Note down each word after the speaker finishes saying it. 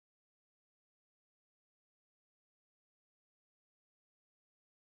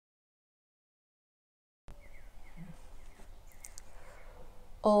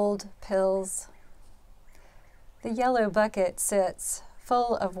Old pills. The yellow bucket sits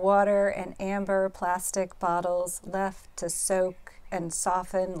full of water and amber plastic bottles left to soak and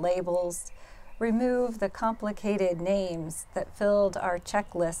soften labels, remove the complicated names that filled our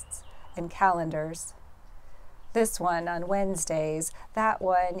checklists and calendars. This one on Wednesdays, that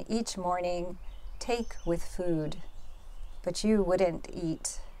one each morning, take with food. But you wouldn't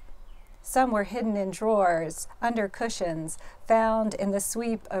eat. Some were hidden in drawers, under cushions, found in the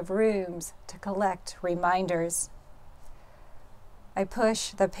sweep of rooms to collect reminders. I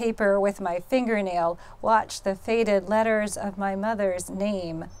push the paper with my fingernail, watch the faded letters of my mother's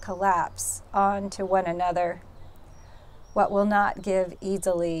name collapse onto one another. What will not give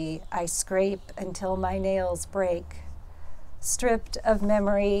easily, I scrape until my nails break. Stripped of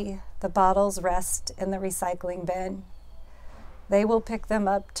memory, the bottles rest in the recycling bin. They will pick them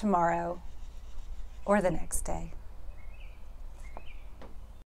up tomorrow or the next day.